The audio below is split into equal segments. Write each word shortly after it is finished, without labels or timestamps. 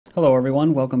Hello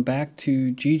everyone, welcome back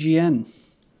to GGN.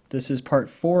 This is part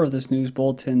 4 of this news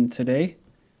bulletin today,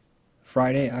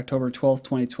 Friday, October 12th,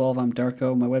 2012. I'm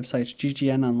Darko. My website's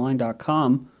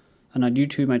ggnonline.com, and on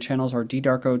YouTube my channels are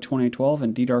ddarko2012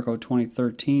 and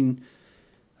ddarko2013.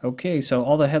 Okay, so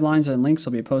all the headlines and links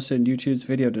will be posted in YouTube's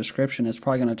video description. It's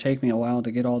probably going to take me a while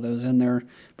to get all those in there,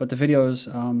 but the videos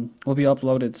will be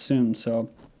uploaded soon. So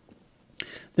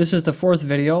this is the 4th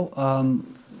video.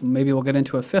 Maybe we'll get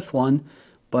into a 5th one.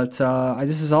 But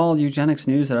this is all eugenics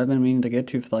news that I've been meaning to get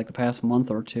to for like the past month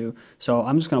or two. So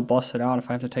I'm just going to bust it out if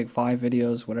I have to take 5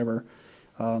 videos, whatever.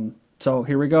 So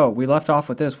here we go. We left off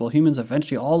with this. Will humans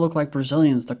eventually all look like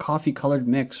Brazilians? The coffee-colored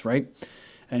mix, right?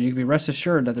 And you can be rest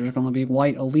assured that there's going to be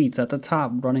white elites at the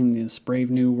top running this brave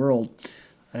new world.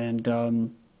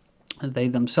 And they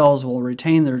themselves will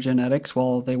retain their genetics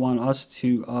while they want us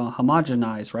to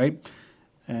homogenize, right?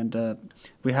 And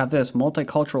we have this,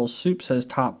 Multicultural Soup says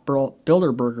top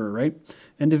Bilderberger, right?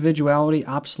 Individuality,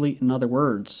 obsolete, in other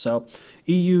words. So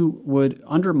EU would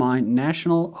undermine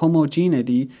national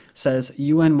homogeneity, says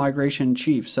UN migration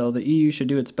chief. So the EU should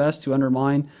do its best to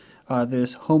undermine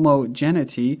this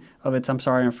homogeneity of its, I'm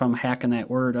sorry if I'm hacking that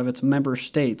word, of its member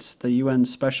states, the UN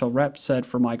special rep said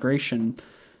for migration.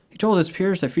 He told his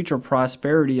peers the future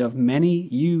prosperity of many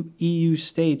EU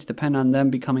states depend on them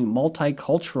becoming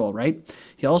multicultural, right?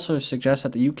 He also suggests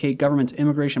that the UK government's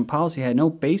immigration policy had no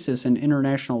basis in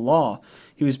international law.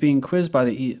 He was being quizzed by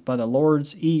the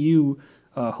Lords EU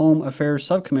Home Affairs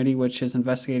Subcommittee, which is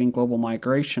investigating global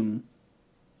migration.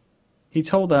 He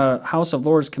told the House of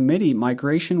Lords Committee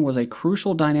migration was a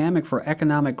crucial dynamic for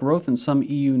economic growth in some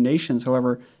EU nations.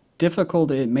 However difficult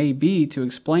it may be to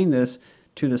explain this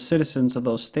to the citizens of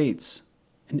those states.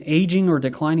 An aging or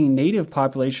declining native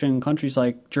population in countries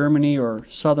like Germany or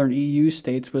southern EU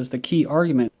states was the key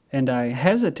argument, and I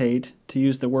hesitate to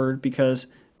use the word because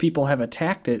people have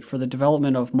attacked it for the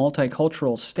development of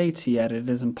multicultural states, he added.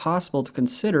 It is impossible to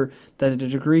consider that a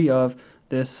degree of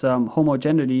this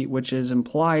homogeneity, which is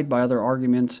implied by other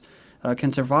arguments,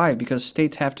 can survive because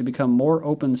states have to become more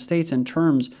open states in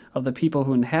terms of the people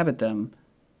who inhabit them,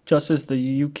 just as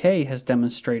the UK has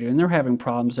demonstrated, and they're having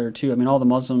problems there too. I mean, all the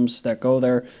Muslims that go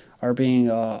there are being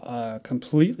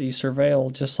completely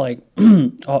surveilled, just like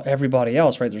everybody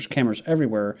else, right? There's cameras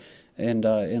everywhere, and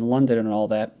in London and all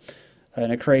that,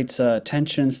 and it creates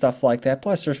tension and stuff like that.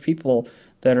 Plus, there's people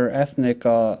that are ethnic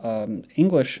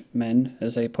English men,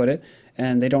 as they put it,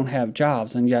 and they don't have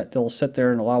jobs, and yet they'll sit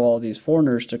there and allow all these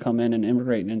foreigners to come in and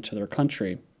immigrate into their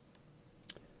country.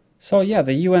 So yeah,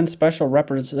 the UN Special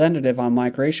Representative on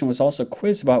Migration was also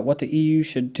quizzed about what the EU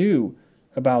should do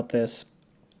about this.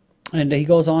 And he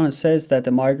goes on and says that the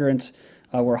migrants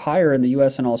were higher in the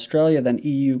US and Australia than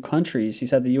EU countries. He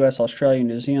said the US, Australia, and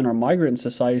New Zealand are migrant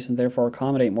societies and therefore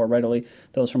accommodate more readily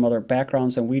those from other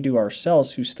backgrounds than we do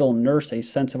ourselves, who still nurse a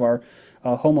sense of our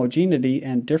homogeneity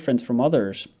and difference from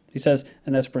others. He says,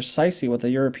 and that's precisely what the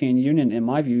European Union, in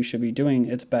my view, should be doing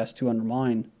its best to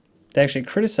undermine. They actually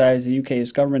criticized the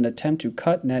UK's government attempt to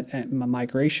cut net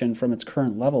migration from its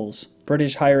current levels.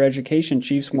 British higher education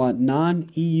chiefs want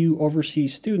non-EU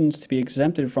overseas students to be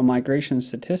exempted from migration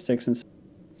statistics, and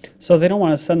so they don't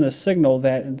want to send the signal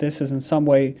that this is in some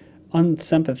way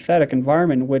unsympathetic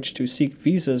environment in which to seek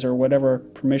visas or whatever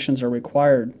permissions are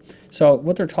required. So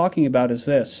what they're talking about is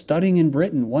this: studying in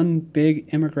Britain, one big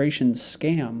immigration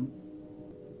scam.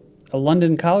 A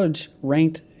London college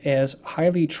ranked as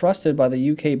highly trusted by the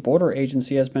UK border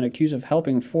agency has been accused of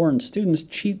helping foreign students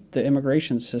cheat the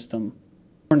immigration system.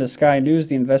 According to Sky News,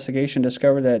 the investigation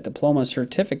discovered that diploma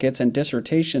certificates and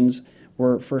dissertations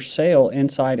were for sale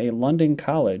inside a London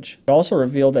college. It also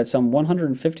revealed that some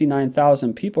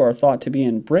 159,000 people are thought to be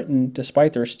in Britain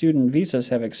despite their student visas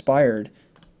have expired,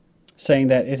 saying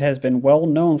that it has been well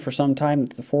known for some time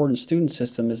that the foreign student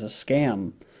system is a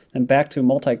scam. And back to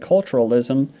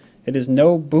multiculturalism, it is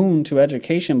no boon to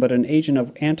education, but an agent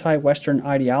of anti-Western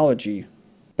ideology.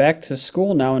 Back to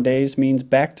school nowadays means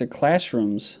back to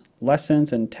classrooms,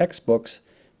 lessons, and textbooks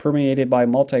permeated by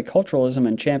multiculturalism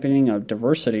and championing of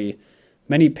diversity.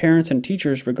 Many parents and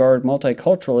teachers regard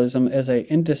multiculturalism as an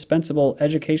indispensable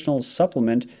educational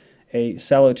supplement, a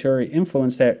salutary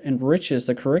influence that enriches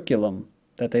the curriculum.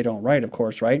 That they don't write, of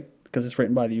course, right? Because it's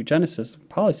written by the eugenicists,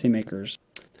 policymakers.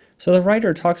 So the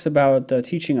writer talks about the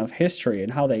teaching of history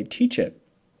and how they teach it,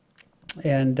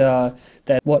 and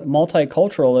that what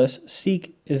multiculturalists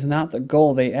seek is not the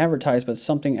goal they advertise, but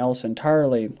something else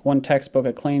entirely. One textbook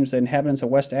acclaims the inhabitants of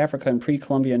West Africa in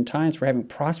pre-Columbian times for having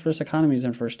prosperous economies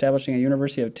and for establishing a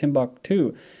University of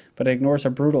Timbuktu, but it ignores a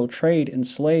brutal trade in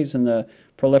slaves and the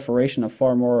proliferation of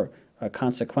far more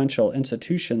consequential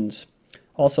institutions.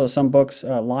 Also, some books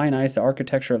lionize the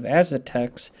architecture of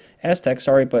Aztecs,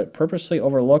 but purposely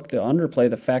overlook the underplay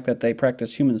the fact that they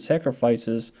practice human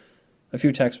sacrifices. A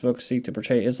few textbooks seek to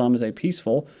portray Islam as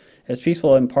peaceful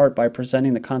in part by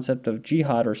presenting the concept of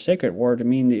jihad or sacred war to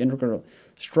mean the integral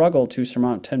struggle to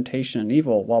surmount temptation and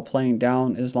evil, while playing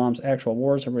down Islam's actual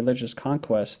wars of religious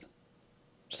conquest.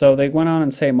 So they went on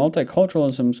and say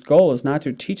multiculturalism's goal is not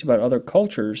to teach about other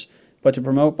cultures, but to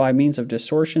promote by means of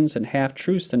distortions and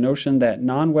half-truths the notion that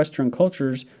non-Western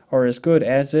cultures are as good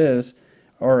as is,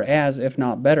 or as, if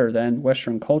not better than,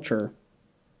 Western culture.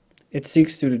 It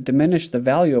seeks to diminish the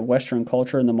value of Western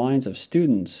culture in the minds of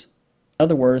students. In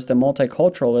other words, the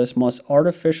multiculturalist must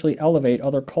artificially elevate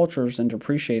other cultures and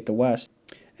depreciate the West.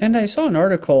 And I saw an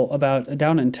article about,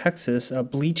 down in Texas,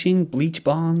 bleach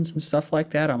bombs and stuff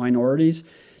like that on minorities.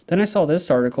 Then I saw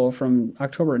this article from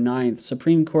October 9th,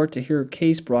 Supreme Court to hear a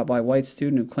case brought by a white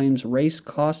student who claims race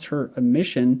cost her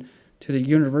admission to the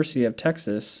University of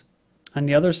Texas. On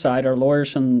the other side are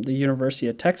lawyers from the University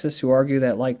of Texas who argue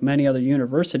that, like many other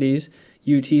universities,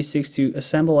 UT seeks to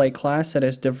assemble a class that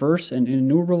is diverse in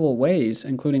innumerable ways,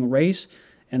 including race,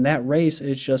 and that race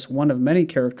is just one of many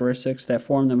characteristics that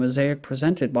form the mosaic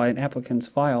presented by an applicant's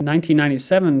file. In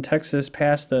 1997, Texas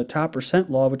passed the top percent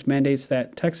law, which mandates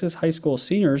that Texas high school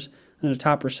seniors in the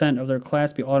top percent of their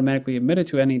class be automatically admitted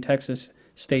to any Texas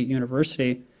state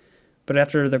university. But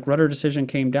after the Gov't decision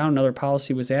came down, another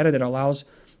policy was added that allows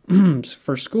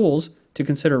for schools to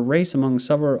consider race among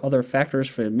several other factors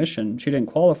for admission. She didn't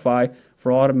qualify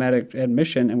for automatic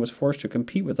admission and was forced to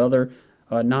compete with other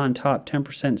non-top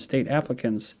 10% state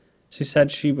applicants. She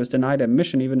said she was denied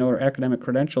admission even though her academic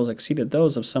credentials exceeded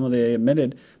those of some of the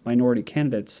admitted minority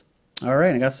candidates. All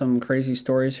right, I got some crazy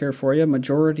stories here for you.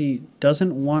 Majority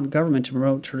doesn't want government to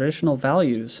promote traditional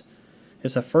values.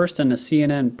 It's a first in a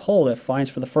CNN poll that finds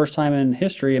for the first time in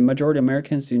history a majority of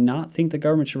Americans do not think the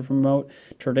government should promote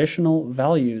traditional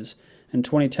values. In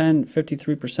 2010,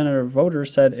 53% of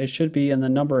voters said it should be, and the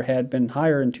number had been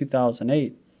higher in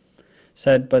 2008.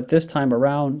 Said, but this time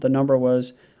around, the number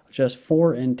was just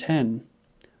 4 in 10.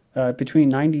 Between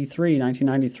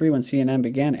 1993, when CNN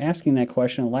began asking that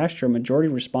question, and last year, a majority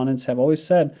of respondents have always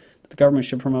said that the government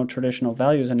should promote traditional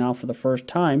values, and now for the first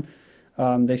time,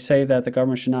 they say that the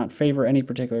government should not favor any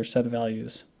particular set of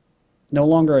values. No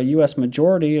longer a U.S.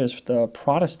 majority is the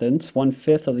Protestants.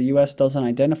 1/5 of the U.S. doesn't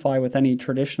identify with any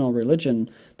traditional religion.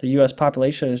 The U.S.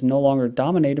 population is no longer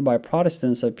dominated by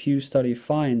Protestants, a Pew study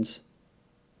finds.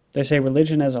 They say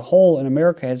religion as a whole in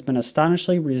America has been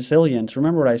astonishingly resilient.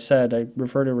 Remember what I said. I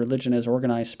refer to religion as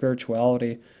organized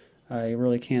spirituality. I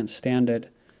really can't stand it.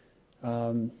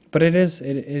 But it is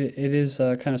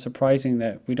kind of surprising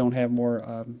that we don't have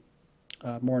more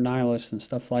nihilists and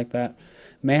stuff like that.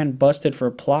 Man busted for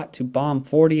a plot to bomb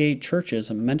 48 churches.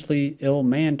 A mentally ill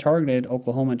man targeted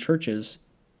Oklahoma churches.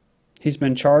 He's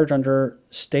been charged under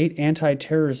state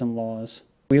anti-terrorism laws.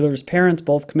 Wheeler's parents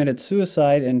both committed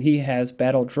suicide, and he has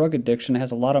battled drug addiction,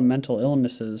 has a lot of mental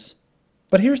illnesses.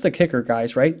 But here's the kicker,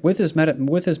 guys, right? With his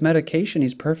medication,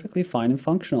 he's perfectly fine and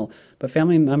functional. But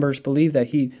family members believe that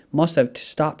he must have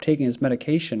stopped taking his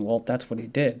medication. Well, that's what he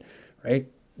did, right?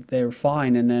 They were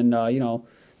fine, and then,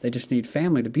 they just need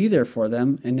family to be there for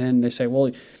them. And then they say,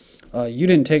 well, you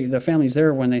didn't take, the family's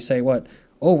there when they say what?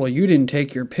 Oh, well, you didn't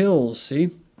take your pills, see?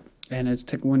 And it's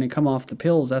when they come off the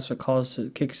pills, that's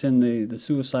what kicks in the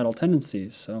suicidal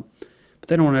tendencies. So, but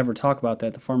they don't ever talk about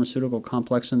that, the pharmaceutical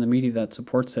complex and the media that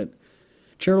supports it.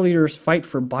 Cheerleaders fight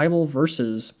for Bible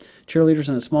verses. Cheerleaders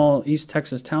in a small East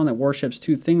Texas town that worships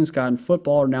two things, God and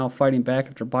football, are now fighting back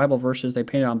after Bible verses they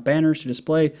painted on banners to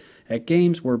display at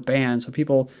games were banned. So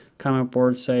people, comment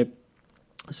boards say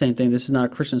the same thing. This is not a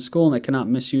Christian school and they cannot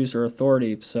misuse their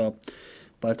authority. So,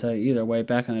 but either way,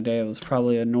 back in the day, it was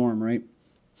probably a norm, right?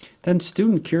 Then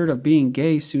student cured of being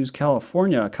gay sues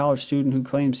California. A college student who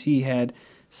claims he had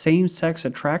same-sex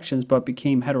attractions but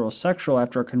became heterosexual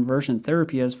after a conversion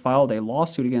therapy has filed a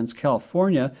lawsuit against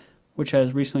California, which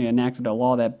has recently enacted a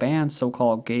law that bans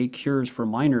so-called gay cures for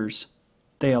minors.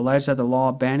 They allege that the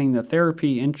law banning the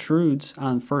therapy intrudes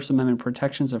on First Amendment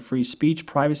protections of free speech,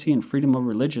 privacy, and freedom of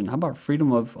religion. How about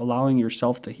freedom of allowing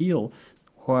yourself to heal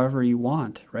however you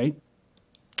want, right?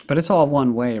 But it's all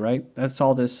one way, right? That's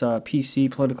all this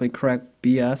PC, politically correct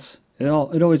BS. It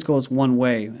always goes one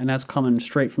way, and that's coming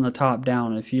straight from the top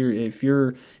down. If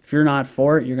you're not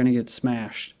for it, you're going to get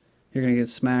smashed. You're going to get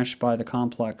smashed by the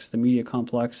complex, the media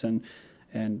complex,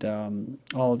 and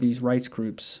all of these rights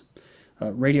groups.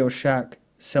 RadioShack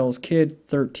sells kid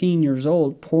 13 years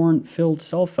old porn-filled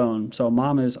cell phone. So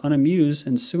mom is unamused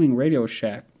and suing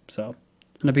RadioShack. So,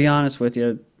 and to be honest with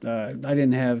you, I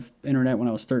didn't have internet when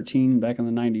I was 13 back in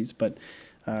the 90s, but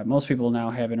Most people now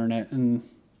have internet, and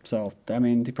so, I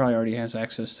mean, he probably already has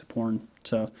access to porn.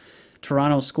 So,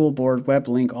 Toronto School Board web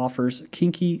link offers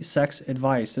kinky sex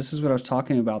advice. This is what I was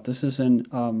talking about. This is in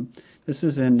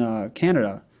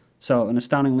Canada. So, an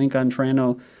astounding link on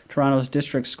Toronto's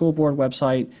district school board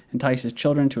website entices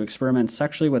children to experiment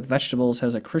sexually with vegetables,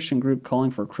 has a Christian group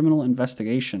calling for criminal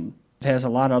investigation. It has a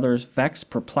lot of others vexed,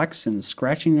 perplexed, and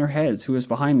scratching their heads who is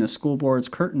behind the school board's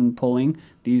curtain pulling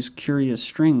these curious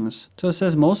strings. So it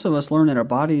says most of us learn that our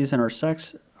bodies and our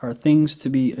sex are things to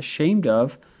be ashamed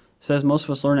of. It says most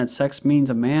of us learn that sex means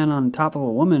a man on top of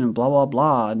a woman and blah, blah,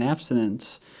 blah, and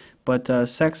abstinence. But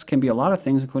sex can be a lot of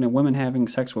things, including women having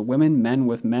sex with women, men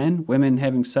with men, women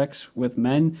having sex with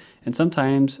men, and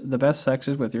sometimes the best sex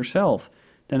is with yourself.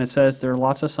 Then it says there are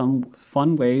lots of some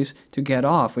fun ways to get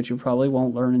off, which you probably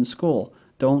won't learn in school.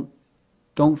 Don't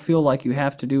feel like you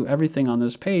have to do everything on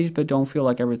this page, but don't feel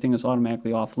like everything is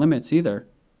automatically off limits either.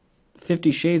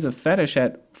 50 Shades of Fetish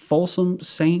at Folsom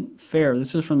Saint Fair.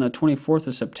 This is from the 24th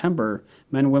of September.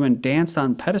 Men and women danced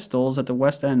on pedestals at the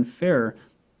West End Fair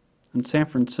in San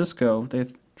Francisco. They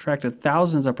attracted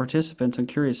thousands of participants and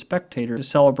curious spectators to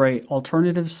celebrate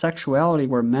alternative sexuality,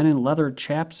 where men in leather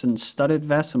chaps and studded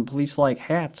vests and police-like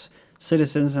hats,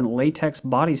 citizens in latex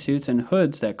bodysuits and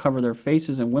hoods that cover their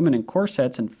faces, and women in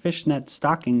corsets and fishnet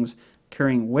stockings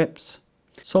carrying whips.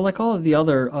 So like all of the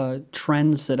other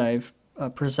trends that I've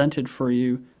presented for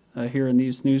you here in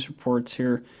these news reports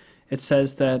here, it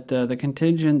says that the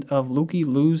contingent of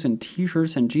looky-loos and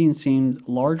t-shirts and jeans seems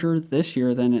larger this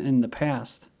year than in the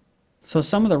past. So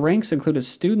some of the ranks included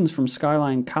students from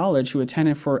Skyline College who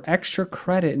attended for extra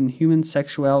credit in human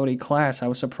sexuality class. I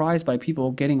was surprised by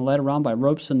people getting led around by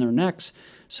ropes in their necks.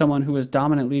 Someone who was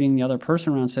dominant leading the other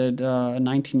person around said, a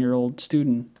 19-year-old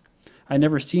student. I'd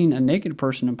never seen a naked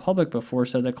person in public before,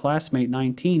 said a classmate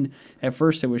 19. At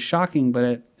first it was shocking,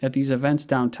 but at these events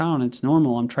downtown it's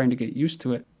normal. I'm trying to get used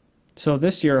to it. So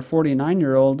this year, a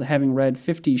 49-year-old, having read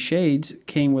 50 Shades,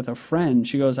 came with a friend.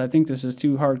 She goes, I think this is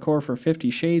too hardcore for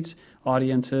 50 Shades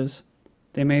audiences.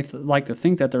 They may like to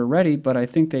think that they're ready, but I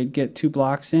think they'd get 2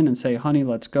 blocks in and say, honey,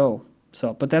 let's go.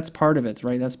 So, but that's part of it,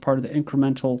 right? That's part of the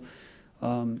incremental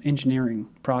engineering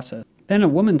process. Then a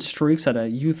woman streaks at a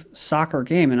youth soccer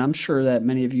game, and I'm sure that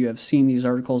many of you have seen these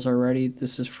articles already.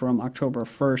 This is from October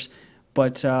 1st,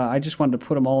 but I just wanted to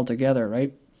put them all together,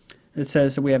 right? It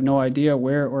says that we have no idea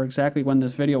where or exactly when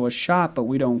this video was shot, but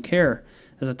we don't care.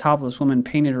 As a topless woman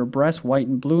painted her breast white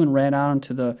and blue and ran out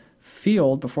into the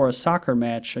field before a soccer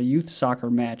match, a youth soccer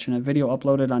match, in a video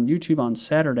uploaded on YouTube on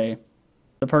Saturday.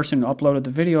 The person who uploaded the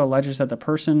video alleges that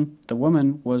the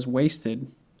woman, was wasted.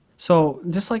 So,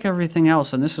 just like everything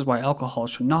else, and this is why alcohol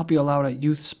should not be allowed at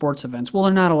youth sports events. Well,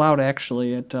 they're not allowed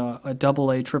actually at a AA,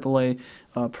 AAA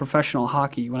professional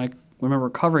hockey. When I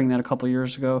remember covering that a couple of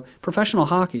years ago, professional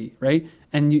hockey, right?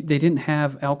 And they didn't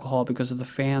have alcohol because of the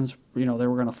fans, they were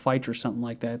going to fight or something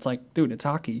like that. It's like, dude, it's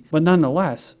hockey. But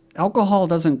nonetheless, alcohol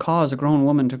doesn't cause a grown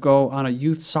woman to go on a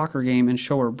youth soccer game and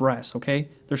show her breasts, okay?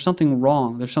 There's something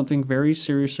wrong. There's something very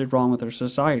seriously wrong with our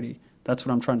society. That's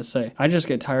what I'm trying to say. I just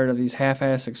get tired of these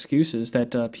half-ass excuses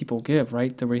that people give,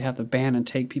 right? That we have to ban and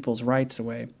take people's rights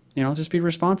away. Just be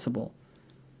responsible.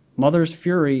 Mother's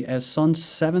fury as son's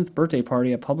 7th birthday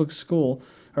party at public pool,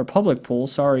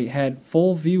 had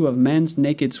full view of men's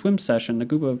naked swim session. A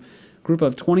group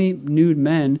of 20 nude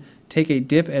men take a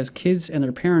dip as kids and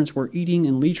their parents were eating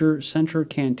in leisure center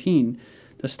canteen.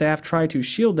 The staff tried to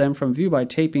shield them from view by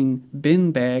taping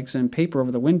bin bags and paper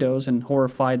over the windows, and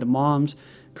horrified the moms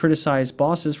criticized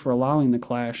bosses for allowing the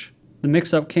clash. The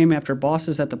mix-up came after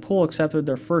bosses at the pool accepted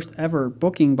their first ever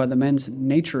booking by the men's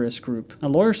naturist group. A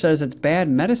lawyer says it's bad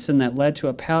medicine that led to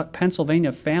a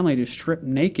Pennsylvania family to strip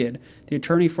naked. The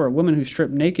attorney for a woman who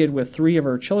stripped naked with 3 of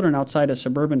her children outside a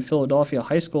suburban Philadelphia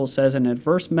high school says an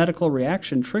adverse medical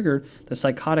reaction triggered the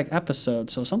psychotic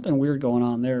episode. So something weird going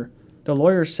on there. The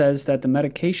lawyer says that the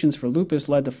medications for lupus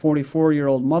led the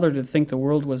 44-year-old mother to think the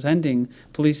world was ending.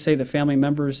 Police say the family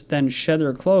members then shed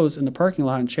their clothes in the parking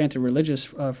lot and chanted religious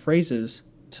phrases.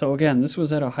 So again, this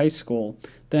was at a high school.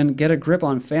 Then get a grip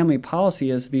on family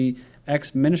policy, as the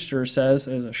ex-minister says,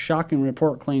 as a shocking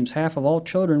report claims half of all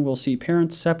children will see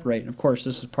parents separate. And of course,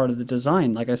 this is part of the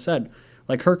design, like I said.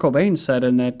 Like Kurt Cobain said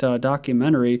in that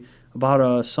documentary about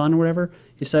a son or whatever,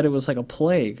 he said it was like a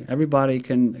plague. Everybody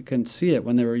can see it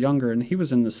when they were younger, and he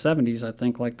was in the 70s, I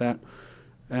think, like that,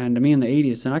 and me in the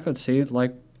 80s, and I could see it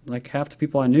like half the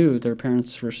people I knew, their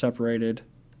parents were separated.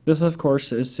 This, of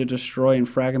course, is to destroy and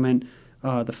fragment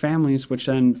the families, which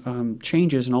then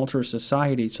changes and alters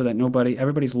society so that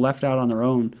everybody's left out on their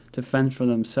own to fend for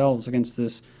themselves against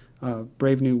this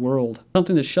Brave New World.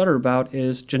 Something to shudder about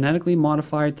is genetically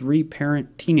modified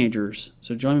 3-parent teenagers.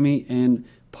 So join me in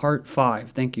part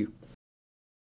 5. Thank you.